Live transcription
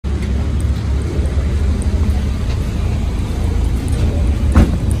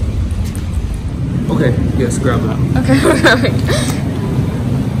Yes, grab that. Okay, we're grabbing.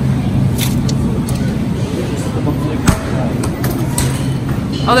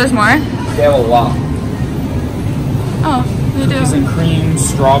 Oh, there's more? They have a lot. Oh, they do. Cookies and cream,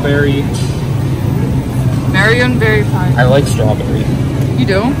 strawberry. Marion berry pie. I like strawberry. You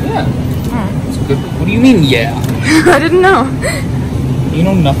do? Yeah. Oh. It's good. What do you mean, yeah? I didn't know. You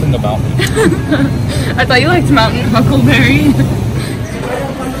know nothing about me. I thought you liked mountain huckleberry.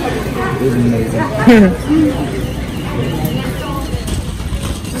 It was amazing.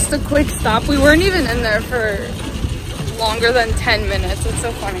 Just a quick stop. We weren't even in there for longer than 10 minutes. It's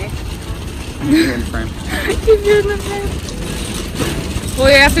so funny. You're in frame. Keep you in the frame. Well,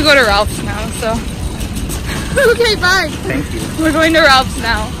 we have to go to Ralph's now, so. Okay, bye. Thank you. We're going to Ralph's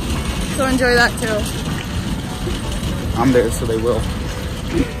now. So enjoy that too. I'm there, so they will.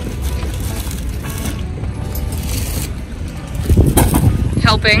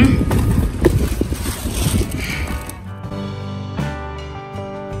 Helping.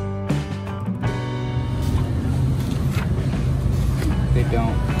 They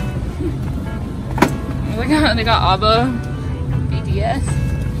don't. They got ABBA, BTS.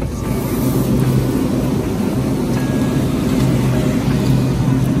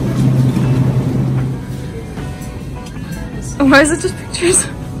 Why is it just pictures?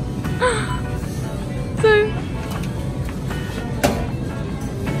 Sorry.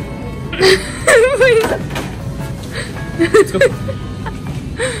 Please. Let's go.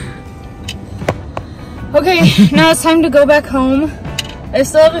 Okay, now it's time to go back home. I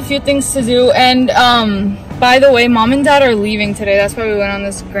still have a few things to do, and by the way, Mom and Dad are leaving today. That's why we went on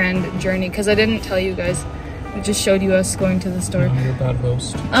this grand journey, because I didn't tell you guys. I just showed you us going to the store. You're a bad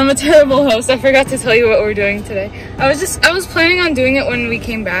host. I'm a terrible host. I forgot to tell you what we're doing today. I was planning on doing it when we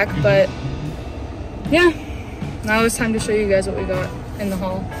came back, but yeah. Now it's time to show you guys what we got in the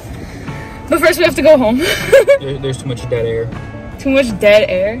haul. But first we have to go home. There's too much dead air. Too much dead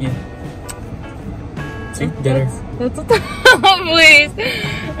air? Yeah. See? Dead air. That's what please.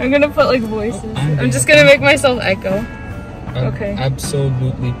 I'm gonna put like voices. I'm just gonna make myself echo. Okay.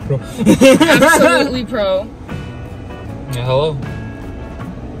 Absolutely pro. Absolutely pro. Yeah, hello.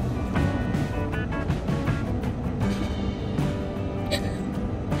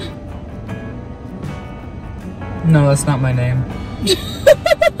 No, that's not my name.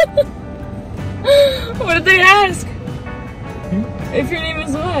 What did they ask? Hmm? If your name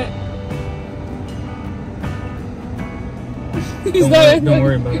is what? Don't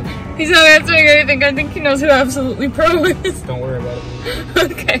worry about it. He's not answering anything. I think he knows who Absolutely Pro is. Don't worry about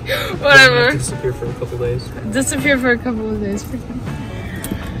it. Okay, whatever. Disappear for a couple days. Disappear for a couple of days.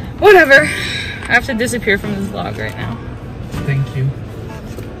 Whatever. I have to disappear from this vlog right now. Thank you.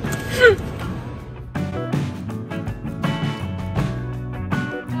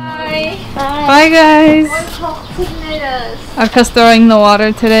 Bye. Bye, guys. Aka's throwing the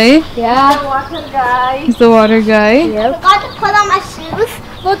water today. Yeah. The water guy. He's the water guy. Yep. I forgot to put on my shoes.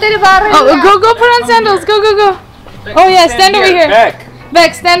 Go to the bottom. Oh, go put on sandals. Go. Oh yeah, stand over here.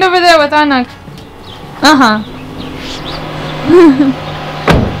 Beck, stand over there with Anak. Someone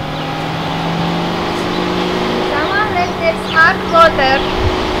let this hot water.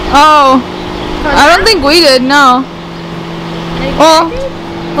 Oh, I don't think we did. No. Well,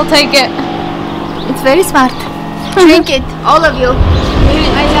 we'll take it. It's very smart. Drink it, all of you.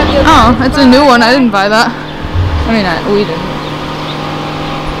 I love you. Oh, it's a new one. I didn't buy that. I mean, we didn't.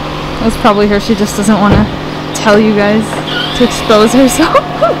 That's probably her. She just doesn't want to tell you guys to expose herself.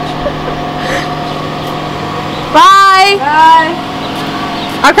 Bye. Bye.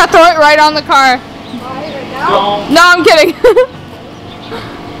 I can throw it right on the car. Bye right now. No, I'm kidding.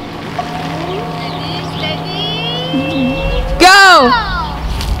 Steady. Go.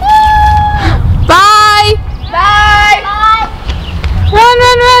 Bye. Bye. Run.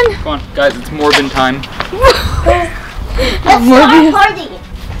 Come on, guys, it's Morbin time. Let's start our party.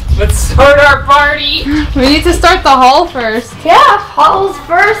 Let's start our party. We need to start the haul first. Yeah, halls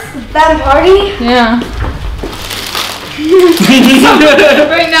first, then party. Yeah.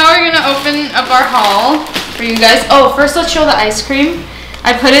 Right now we're gonna open up our haul for you guys. Oh, first let's show the ice cream.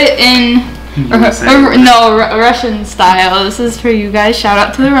 I put it in Russian style. This is for you guys. Shout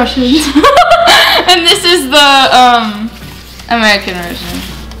out to the Russians. And this is the American version.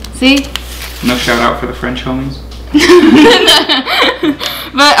 See? No shout out for the French homies.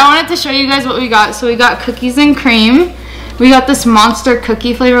 But I wanted to show you guys what we got. So we got cookies and cream. We got this monster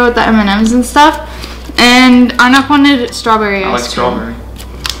cookie flavor with the M&Ms and stuff. And Anak wanted strawberry ice cream. I like strawberry.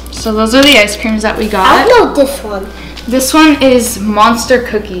 So those are the ice creams that we got. I know this one. This one is monster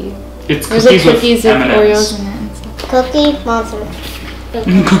cookie. It's There's cookies, like cookies with and M&Ms. Oreos in it and stuff. Cookie monster.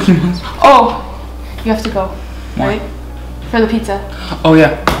 Cookie monster. Oh, you have to go, right? For the pizza. Oh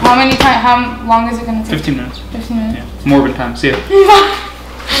yeah. How long is it gonna take? 15 minutes. 15 minutes? Yeah. Morbid time. See ya.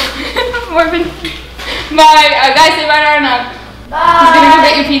 Morbid. Bye. Guys, say bye to Arnab. Bye. He's gonna go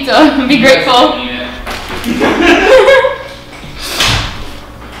get you pizza. Be grateful.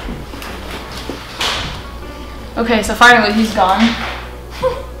 Okay, so finally he's gone.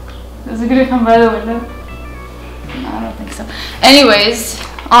 Is he gonna come by the window? No, I don't think so. Anyways,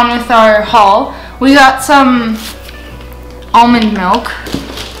 on with our haul. We got some almond milk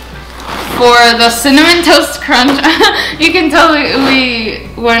for the cinnamon toast crunch. You can tell we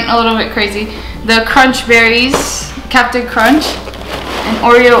went a little bit crazy. The crunch berries, Captain Crunch, and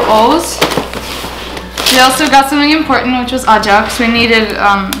Oreo O's. We also got something important, which was Ajax. We needed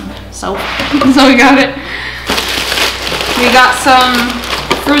soap, so we got it. We got some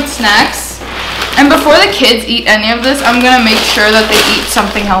fruit snacks. And before the kids eat any of this, I'm gonna make sure that they eat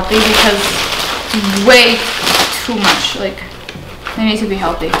something healthy because way too much. Like, they need to be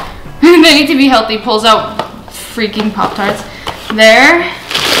healthy. They need to be healthy. Pulls out freaking Pop-Tarts. There.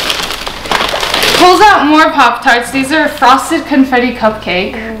 Pulls out more Pop-Tarts. These are frosted confetti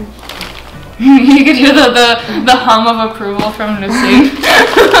cupcake. You could hear the hum of approval from Lucy.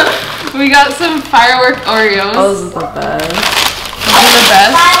 We got some firework Oreos. Those are the best. Those are the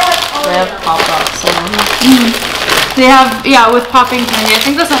best. They have pop-ups on them. They have, yeah, with popping candy. I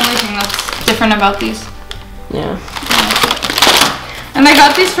think that's the only thing that's different about these. Yeah. And I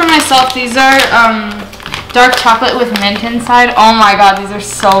got these for myself. These are dark chocolate with mint inside. Oh my god, these are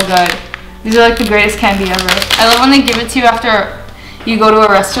so good. These are like the greatest candy ever. I love when they give it to you after you go to a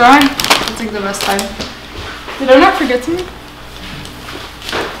restaurant. It's like the best time. Did I not forget something?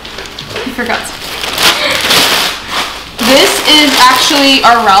 I forgot. This is actually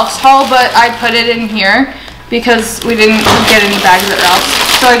our Ralph's haul, but I put it in here because we didn't get any bags at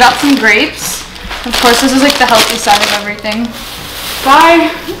Ralph's. So I got some grapes. Of course, this is like the healthy side of everything. Bye.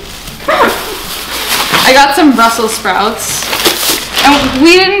 I got some Brussels sprouts. And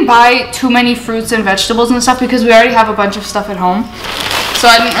we didn't buy too many fruits and vegetables and stuff because we already have a bunch of stuff at home. So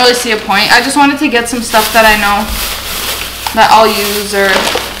I didn't really see a point. I just wanted to get some stuff that I know that I'll use, or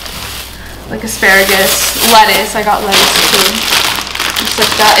like asparagus, lettuce. I got lettuce too. Just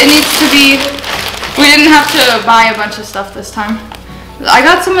like that. It needs to be, we didn't have to buy a bunch of stuff this time. I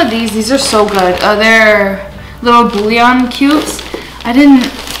got some of these. These are so good. They're little bouillon cubes.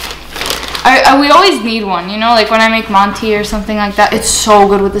 We always need one, you know, like when I make Monty or something like that. It's so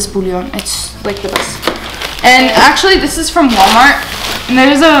good with this bouillon. It's like the best. And actually, this is from Walmart. And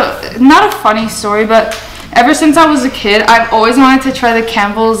there's not a funny story, but ever since I was a kid, I've always wanted to try the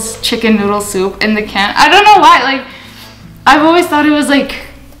Campbell's chicken noodle soup in the can. I don't know why. Like, I've always thought it was like,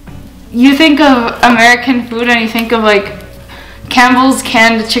 you think of American food and you think of like Campbell's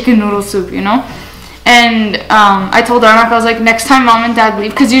canned chicken noodle soup, you know? And I told Arnak, I was like, next time mom and dad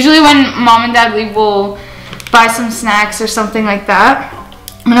leave, because usually when mom and dad leave, we'll buy some snacks or something like that.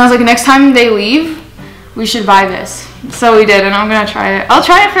 And I was like, next time they leave, we should buy this. So we did, and I'm gonna try it. I'll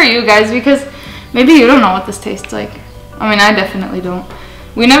try it for you guys because maybe you don't know what this tastes like. I mean, I definitely don't.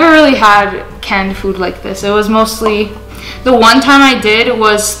 We never really had canned food like this. It was mostly, the one time I did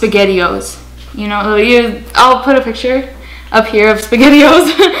was SpaghettiOs. You know, I'll put a picture up here of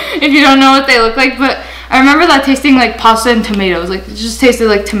SpaghettiOs if you don't know what they look like, but I remember that tasting like pasta and tomatoes. Like, it just tasted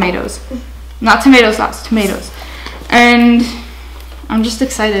like tomatoes. Not tomato sauce, tomatoes. And I'm just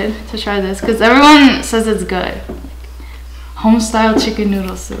excited to try this because everyone says it's good. Home-style chicken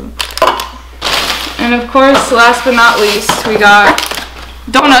noodle soup. And of course, last but not least, we got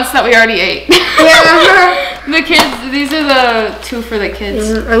donuts that we already ate. Yeah. The kids, these are the two for the kids.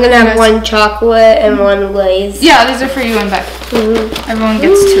 I'm gonna have one chocolate and one Lay's. Yeah, these are for you and Beck. Everyone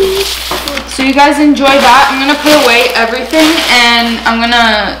gets two. So you guys enjoy that. I'm gonna put away everything and I'm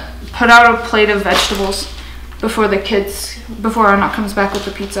gonna put out a plate of vegetables before the kids, before Arnott comes back with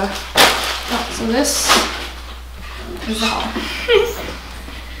the pizza. So this is the haul.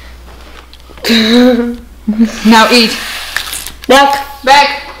 Now eat. Beck.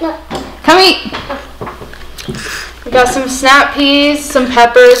 Come eat. We got some snap peas, some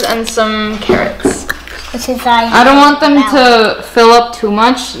peppers, and some carrots. I don't want them to fill up too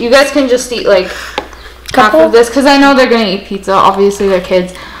much. You guys can just eat like half of this because I know they're gonna eat pizza. Obviously, they're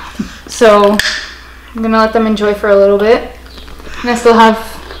kids. So I'm gonna let them enjoy for a little bit. And I still have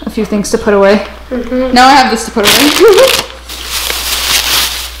a few things to put away. Now I have this to put away.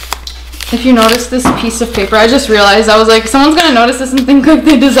 If you notice this piece of paper, I just realized, I was like, someone's gonna notice this and think like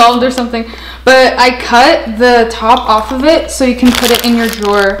they dissolved or something. But I cut the top off of it so you can put it in your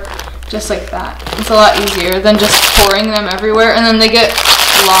drawer just like that. It's a lot easier than just pouring them everywhere and then they get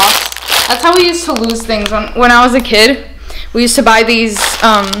lost. That's how we used to lose things when I was a kid. We used to buy these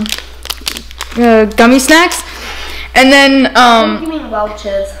gummy snacks, and then You mean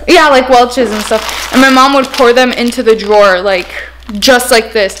Welch's? yeah, like Welch's and stuff. And my mom would pour them into the drawer, like just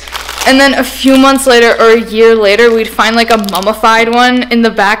like this. And then a few months later or a year later, we'd find like a mummified one in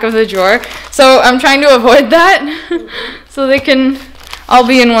the back of the drawer. So I'm trying to avoid that, so they can all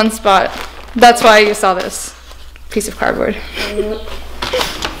be in one spot. That's why you saw this piece of cardboard.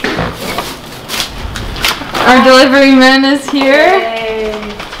 Our delivery man is here.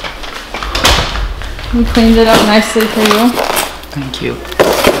 We cleaned it up nicely for you. Thank you.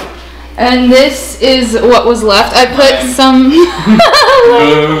 And this is what was left. I put some. I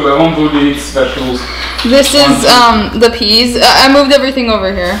won't go to these specials. This is the peas. I moved everything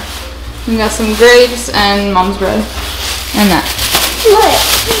over here. We got some grapes and mom's bread. And that.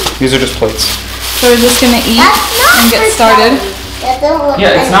 What? These are just plates. So we're just gonna eat and get started.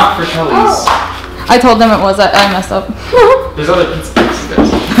 Yeah, it's not for Kelly's. I told them it was. I messed up. There's other pizza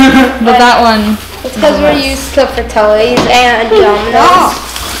boxes. But that one. It's because we're used to Fratelli's and Domino's.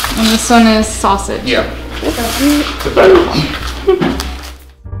 And this one is sausage. Yeah. The better one.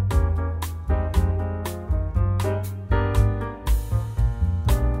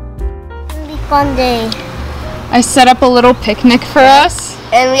 Really fun day. I set up a little picnic for us.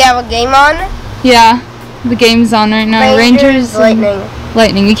 And we have a game on. Yeah, the game's on right now. Rangers and Lightning.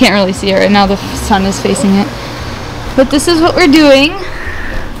 Lightning. You can't really see it right now. The sun is facing it. But this is what we're doing.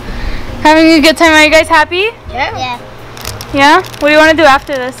 Having a good time. Are you guys happy? Yeah. Yeah? What do you want to do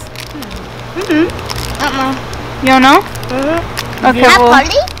after this? You don't know? Okay, Have well,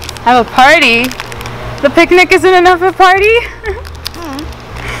 party? have a party. The picnic isn't enough of a party?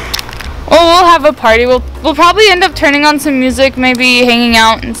 Well, we'll have a party. We'll probably end up turning on some music, maybe hanging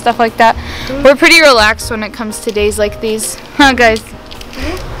out and stuff like that. We're pretty relaxed when it comes to days like these. Huh, guys?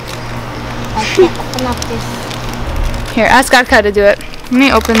 I can't open up this. Here, ask Atka to do it. Let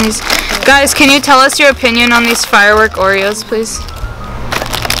me open these. Guys, can you tell us your opinion on these firework Oreos, please?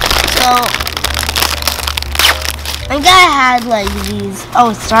 So, I think I had like these.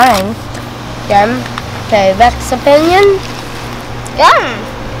 Oh, it's starting. Yum. Okay, Vex's opinion. Yum.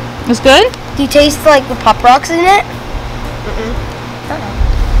 It's good? Do you taste like the Pop Rocks in it?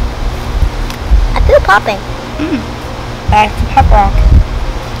 I feel popping. Back to Pop Rock.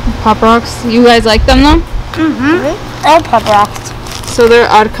 Pop Rocks. You guys like them though? I love Pop Rocks. So they're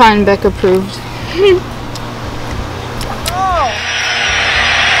Atka and Beck approved.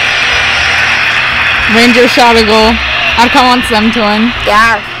 Ranger shot a goal. Atka wants them to win.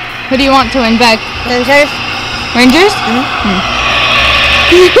 Yeah. Who do you want to win, Beck? Rangers? Rangers?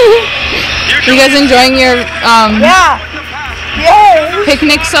 You guys enjoying your Yeah. Yeah.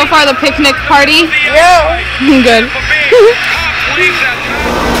 picnic so far? The picnic party? Yeah. Good.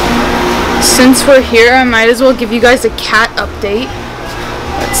 Since we're here, I might as well give you guys a cat update.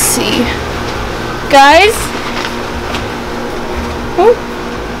 Let's see. Guys? Oh.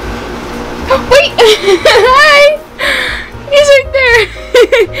 Wait! Hi! He's right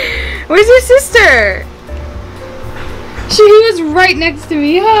there! Where's your sister? She was right next to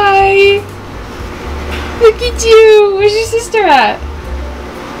me. Hi! Look at you! Where's your sister at?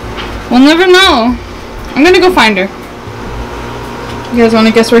 We'll never know. I'm gonna go find her. You guys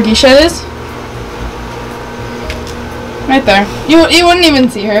wanna guess where Geisha is? Right there. You wouldn't even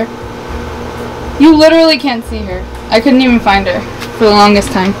see her. You literally can't see her. I couldn't even find her for the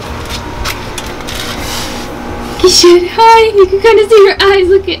longest time. Geisha, hi! You can kind of see her eyes.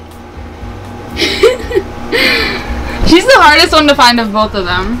 Look at. She's the hardest one to find of both of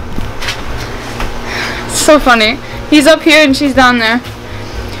them. So funny. He's up here and she's down there.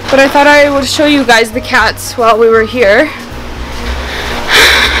 But I thought I would show you guys the cats while we were here.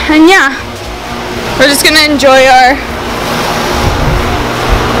 And yeah, we're just gonna enjoy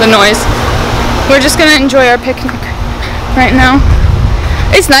the noise. We're just gonna enjoy our picnic right now.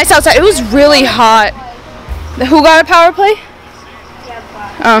 It's nice outside. It was really hot. Who got a power play?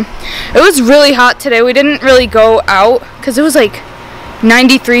 It was really hot today. We didn't really go out because it was like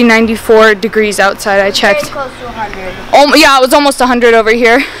 93, 94 degrees outside. I checked. Very close to 100. Oh, yeah, it was almost 100 over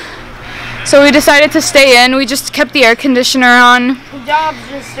here. So we decided to stay in. We just kept the air conditioner on. Good job,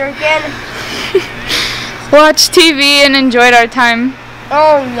 Mr. Durkin. Watched TV and enjoyed our time.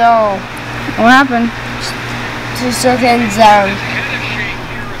 Oh no. What happened? Mr. Durkin's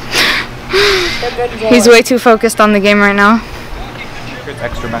He's way too focused on the game right now. It's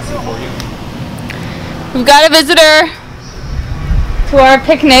extra messy for you. We've got a visitor to our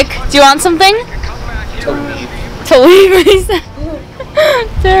picnic. Do you want something? To leave. To leave, he said.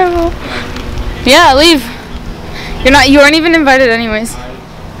 Terrible. Yeah, leave. You weren't even invited anyways.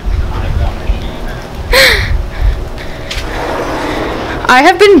 I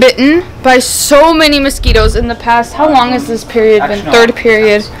have been bitten by so many mosquitoes in the past. How long has this period been? Third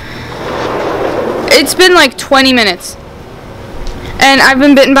period. It's been like 20 minutes. And I've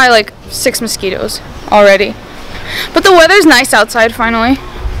been bitten by like 6 mosquitoes already. But the weather's nice outside finally.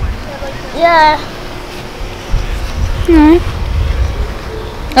 Yeah.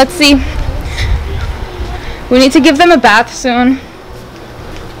 Let's see. We need to give them a bath soon.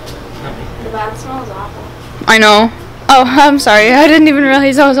 The bath smells awful. I know. Oh, I'm sorry. I didn't even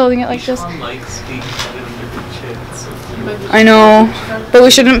realize I was holding it like this. I know. But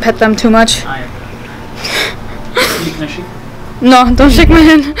we shouldn't pet them too much. No, don't shake my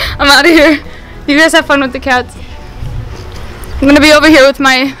hand. I'm out of here. You guys have fun with the cats. I'm gonna be over here with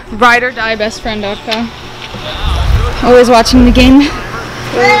my ride or die best friend, Otka. Always watching the game.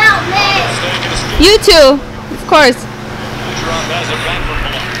 You too, of course.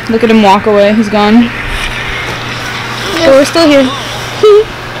 Look at him walk away. He's gone. But we're still here.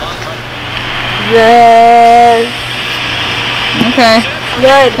 Good. Okay.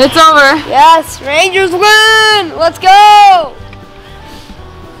 Good. It's over. Yes, Rangers win! Let's go!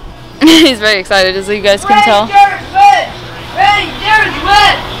 He's very excited, as you guys can tell. Rangers win! Rangers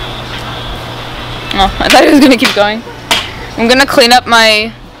win! Oh, I thought he was gonna keep going. I'm gonna clean up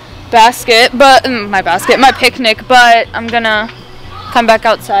my basket, but my picnic, but I'm gonna come back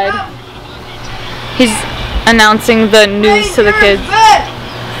outside. He's announcing the news to the kids. 6-2!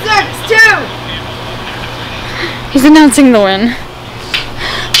 He's announcing the win.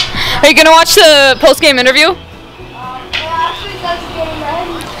 Are you gonna watch the post-game interview?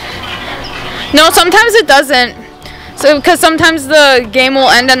 No, sometimes it doesn't. So, because sometimes the game will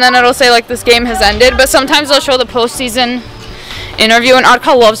end and then it'll say like this game has ended, but sometimes they'll show the postseason interview, and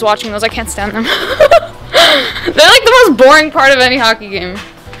Adka loves watching those. I can't stand them. They're like the most boring part of any hockey game.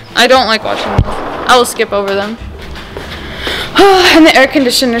 I don't like watching them. I will skip over them. And the air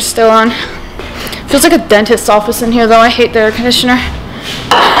conditioner's still on. Feels like a dentist's office in here though. I hate the air conditioner.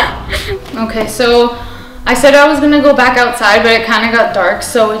 Okay, so I said I was gonna go back outside, but it kind of got dark,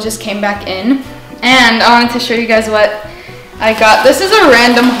 so we just came back in. And I wanted to show you guys what I got. This is a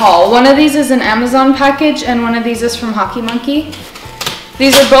random haul. One of these is an Amazon package, and one of these is from Hockey Monkey.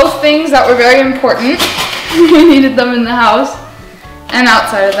 These are both things that were very important. We needed them in the house and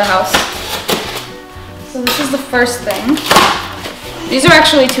outside of the house. So this is the first thing. These are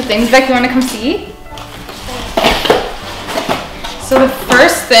actually 2 things. Beck, you want to come see? So the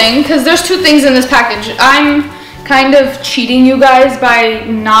first thing, because there's 2 things in this package. I'm kind of cheating you guys by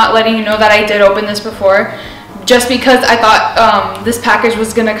not letting you know that I did open this before, just because I thought this package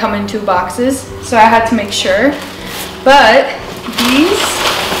was gonna come in 2 boxes, so I had to make sure. But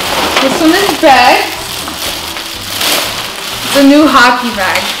this one is bags. It's a new hockey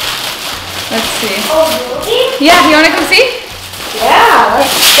bag. Let's see. Oh, really? Yeah, you wanna come see? Yeah,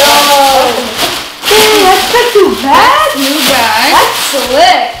 let's go. Dang, that's not too bad. New bag. That's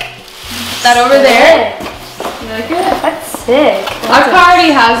slick. That over there. You like it? That's sick. Aka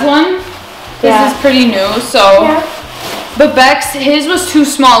already has one. This is pretty new, so. Yeah. But Beck's, his was too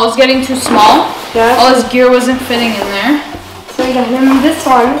small. It was getting too small. Yeah. All his gear wasn't fitting in there. So we got him this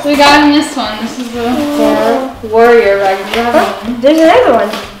one. So we got him this one. This is the Warrior bag. There's another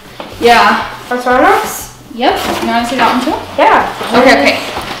one. Yeah. For Sarnox? Yep. You want to see that one too? Yeah. Okay.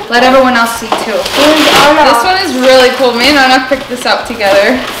 Let everyone else see too. This one is really cool. Me and Anna picked this out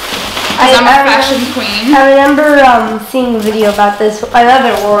together. Because I'm a fashion queen. I remember seeing a video about this. I love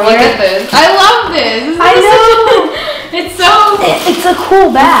it, Warrior. Look at this. I love this. I know. It's so. It's a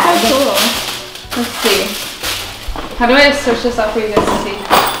cool bag. It's so cool. Let's see. How do I search this up for you guys to see?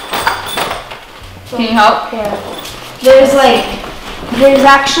 Can you help? Yeah. There's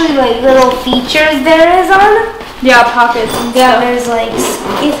actually like little features there is on. Yeah, pockets and Yeah, stuff. there's like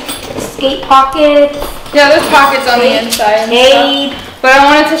skate pockets. Yeah, there's pockets on the inside and stuff. But I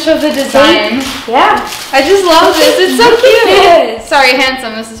wanted to show the design. Yeah. I just love this. It's so cute. Yes. Sorry,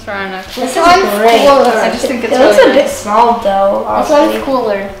 handsome. This is for Anna. This one's great. I just think it's It looks really a bit nice. small though. This one's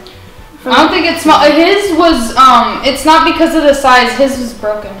cooler. I don't think it's small. His was, it's not because of the size. His was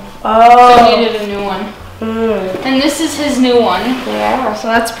broken. Oh. So I needed a new one. And this is his new one. Yeah.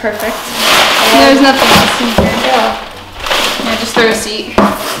 So that's perfect. And there's nothing else in here. Yeah, just the receipt.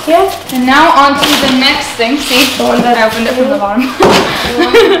 Yeah. And now on to the next thing. See? I opened it from the bottom.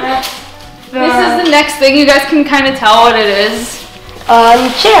 This is the next thing. You guys can kind of tell what it is.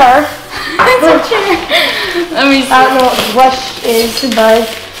 Chair. It's a chair. Let me see. I don't know what blush is, but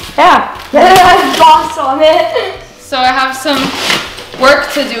yeah. It has boss on it. So I have some work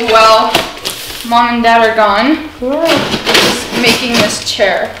to do while Mom and Dad are gone. Just making this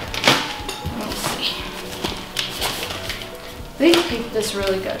chair. Let's see. They make this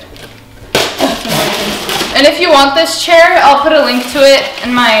really good. And if you want this chair, I'll put a link to it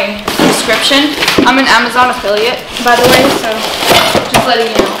in my description. I'm an Amazon affiliate, by the way, so just letting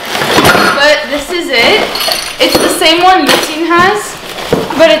you know. But this is it. It's the same one Lilyth has,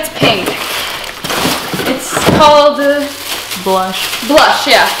 but it's pink. It's called Blush. Blush,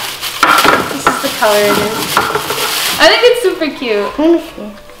 yeah. This is the color it is. I think it's super cute.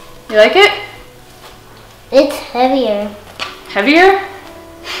 You like it? It's heavier. Heavier?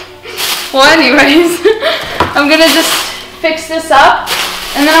 Well, anyways, I'm gonna just fix this up,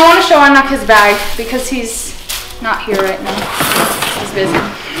 and then I want to show Anak his bag because he's not here right now. He's busy.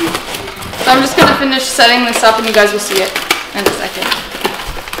 So I'm just gonna finish setting this up, and you guys will see it in a second.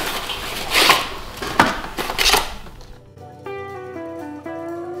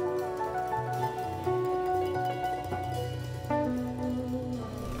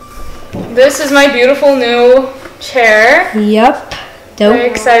 This is my beautiful new chair. Yep. Very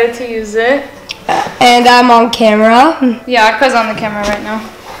excited to use it. And I'm on camera. Yeah, Akka's on the camera right now.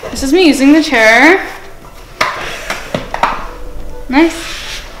 This is me using the chair. Nice.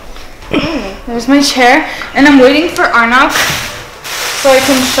 There's my chair. And I'm waiting for Arnak so I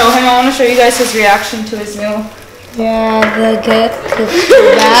can show him. I want to show you guys his reaction to his new... Yeah, the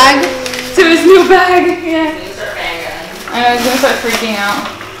bag. To his new bag, yeah. I know, he's going to start freaking out.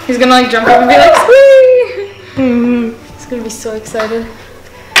 He's going to like jump up and be like, squee! He's going to be so excited.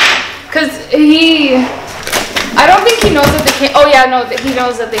 Because I don't think he knows that they came, oh yeah, no, he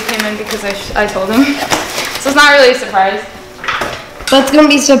knows that they came in because I told him. So it's not really a surprise. But it's going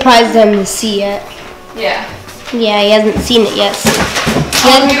to be surprised him to see it. Yeah. Yeah, he hasn't seen it yet.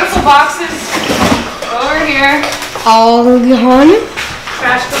 All the beautiful boxes over here. All gone.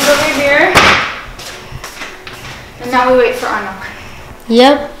 Trash goes over here. And now we wait for Arnak.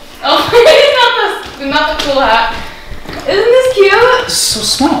 Yep. Oh, not the cool hat. Isn't this cute? It's so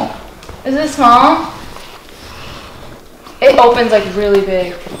small. Is it small? It opens like really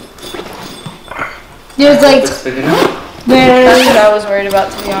big. There's like It's big enough. That's what I was worried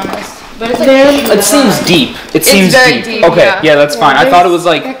about, to be honest. But it's like It seems deep. It seems very deep, Okay, yeah. yeah, that's fine. I thought it was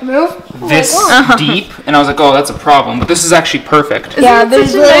like this Uh-huh. deep, and I was like, oh, that's a problem. But this is actually perfect. yeah, Isn't it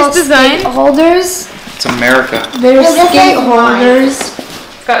there's such a nice little design? skate holders. It's America. There's skate holders.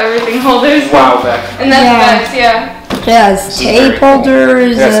 It's got everything holders. Wow, Beck. And that's Yeah. nice, yeah. It has tape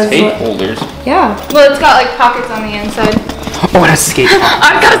holders. It has there's tape holders. Yeah. Well, it's got like pockets on the inside. Oh, it has skate.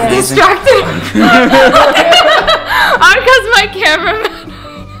 I got distracted. Arka's my cameraman.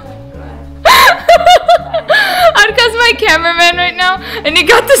 Arka's my cameraman right now, and he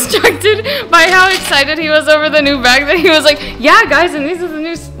got distracted by how excited he was over the new bag that he was like, yeah, guys, and these are the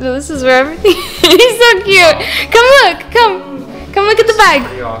new, this is where everything, he's so cute. Come look, come look at the bag.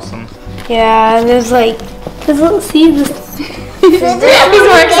 Pretty awesome. Yeah, there's like, see this. He's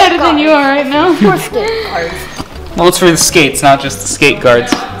more excited than you are right now. Well, it's for the skates, not just the skate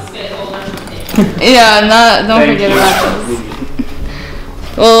guards. Yeah, don't forget about those.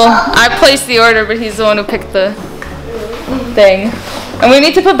 Well, I placed the order, but he's the one who picked the thing. And we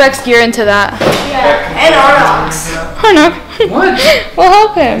need to put Beck's gear into that. Yeah, and Arnak. What? We'll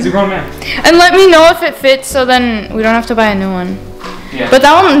help He's a him. grown man. And let me know if it fits, so then we don't have to buy a new one. Yeah. But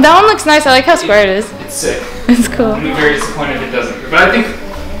that one looks nice. I like how square it is. It's sick. It's cool. I'm very disappointed it doesn't. But I think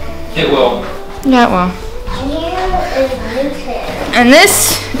it will. Yeah, well. And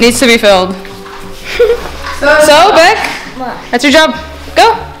this needs to be filled. So, Beck, that's your job.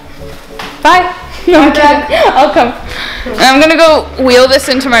 Go. Bye. No, I'm kidding. I'll come. And I'm gonna go wheel this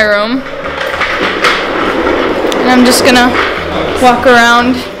into my room. And I'm just gonna walk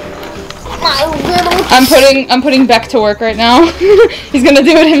around. I'm putting Beck to work right now. He's gonna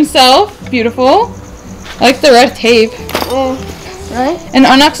do it himself. Beautiful. I like the red tape. Right? And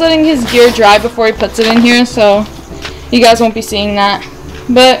Arnak's letting his gear dry before he puts it in here, so you guys won't be seeing that.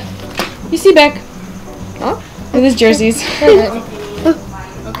 But you see Beck with his jerseys.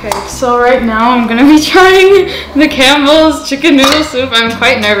 Okay, so right now I'm gonna be trying the Campbell's chicken noodle soup. I'm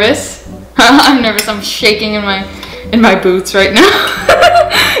quite nervous. I'm nervous. I'm shaking in my boots right now.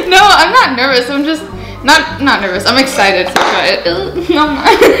 No, I'm not nervous. I'm just not nervous. I'm excited to try it. No, I'm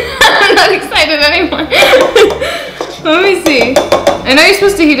not. I'm not excited anymore. Let me see. I know you're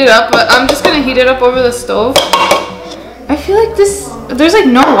supposed to heat it up, but I'm just gonna heat it up over the stove. I feel like there's like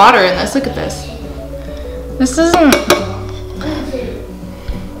no water in this. Look at this. This isn't.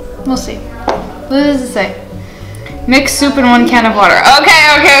 We'll see. What does it say? Mix soup in 1 can of water.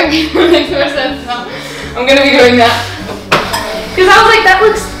 Okay. Makes more sense now. I'm gonna be doing that. Because I was like, that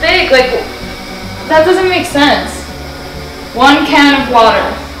looks thick. Like, that doesn't make sense. 1 can of water.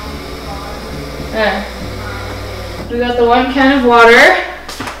 There. We got the 1 can of water.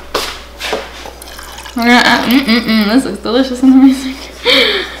 We're gonna add, this looks delicious and amazing.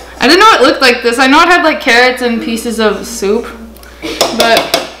 I didn't know it looked like this. I know it had like carrots and pieces of soup, but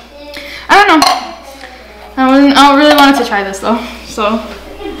I don't know. I really wanted to try this though, so.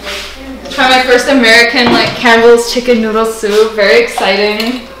 Try my first American like Campbell's chicken noodle soup. Very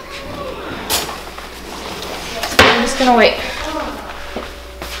exciting. I'm just gonna wait.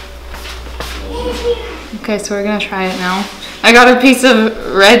 Okay, so we're gonna try it now. I got a piece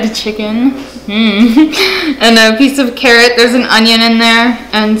of red chicken and a piece of carrot. There's an onion in there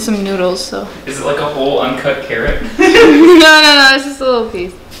and some noodles. So. Is it like a whole uncut carrot? No, it's just a little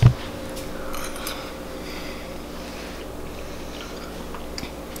piece.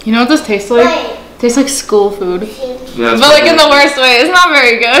 You know what this tastes like? It tastes like school food. Yeah, but like in the worst way. It's not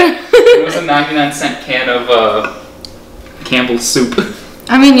very good. It was a 99-cent can of Campbell's soup.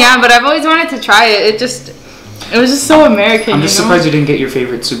 I mean, yeah, but I've always wanted to try it. It was just so American. I'm just surprised you didn't get your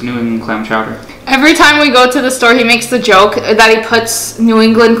favorite soup, New England clam chowder. Every time we go to the store, he makes the joke that he puts New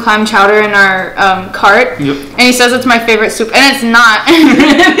England clam chowder in our cart. Yep. And he says it's my favorite soup, and it's not.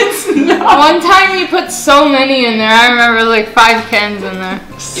 It's not. One time he put so many in there. I remember like 5 cans in there.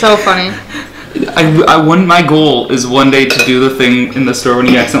 So funny. My goal is one day to do the thing in the store when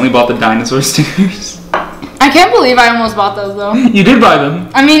you accidentally bought the dinosaur stickers. I can't believe I almost bought those though. You did buy them.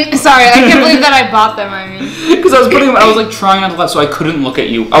 I mean, sorry, I can't believe that I bought them. I mean, because I was like trying not to laugh, so I couldn't look at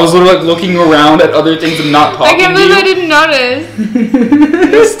you. I was literally like looking around at other things and not talking. I can't believe I didn't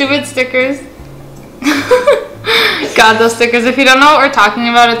notice. Those stupid stickers. God, those stickers. If you don't know what we're talking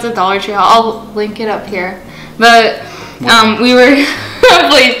about, it's a Dollar Tree haul. I'll link it up here. But we were,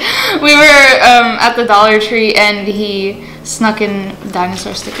 please, we were at the Dollar Tree and he snuck in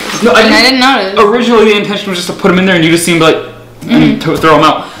dinosaur stickers. No, I didn't notice. Originally, the intention was just to put them in there, and you just seemed like and to throw them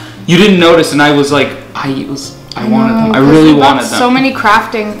out. You didn't notice, and I was like, I wanted them. I really wanted them. So many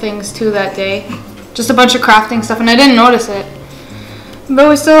crafting things too that day, just a bunch of crafting stuff, and I didn't notice it. But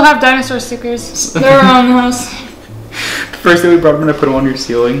we still have dinosaur stickers. They're around the house. The first day we brought them in, I put them on your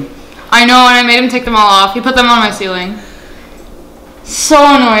ceiling. I know, and I made him take them all off. He put them on my ceiling. So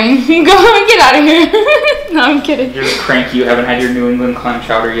annoying. Go get out of here. No, I'm kidding. You're just cranky. You haven't had your New England clam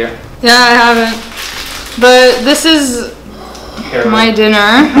chowder yet. Yeah, I haven't. But this is my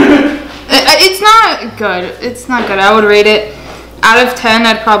dinner. It's not good. It's not good. I would rate it, out of 10,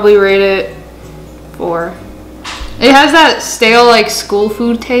 I'd probably rate it 4. It has that stale, like, school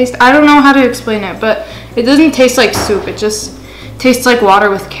food taste. I don't know how to explain it, but it doesn't taste like soup. It just tastes like water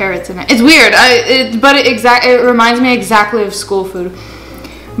with carrots in it. It's weird, but it reminds me exactly of school food.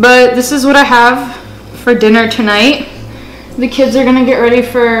 But this is what I have for dinner tonight. The kids are gonna get ready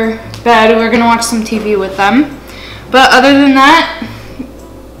for bed. We're gonna watch some TV with them. But other than that,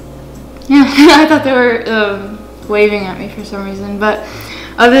 yeah, I thought they were waving at me for some reason. But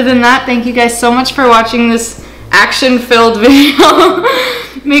other than that, thank you guys so much for watching this action-filled video.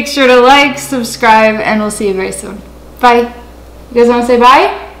 Make sure to like, subscribe, and we'll see you very soon. Bye. You guys want to say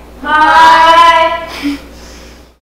bye? Bye.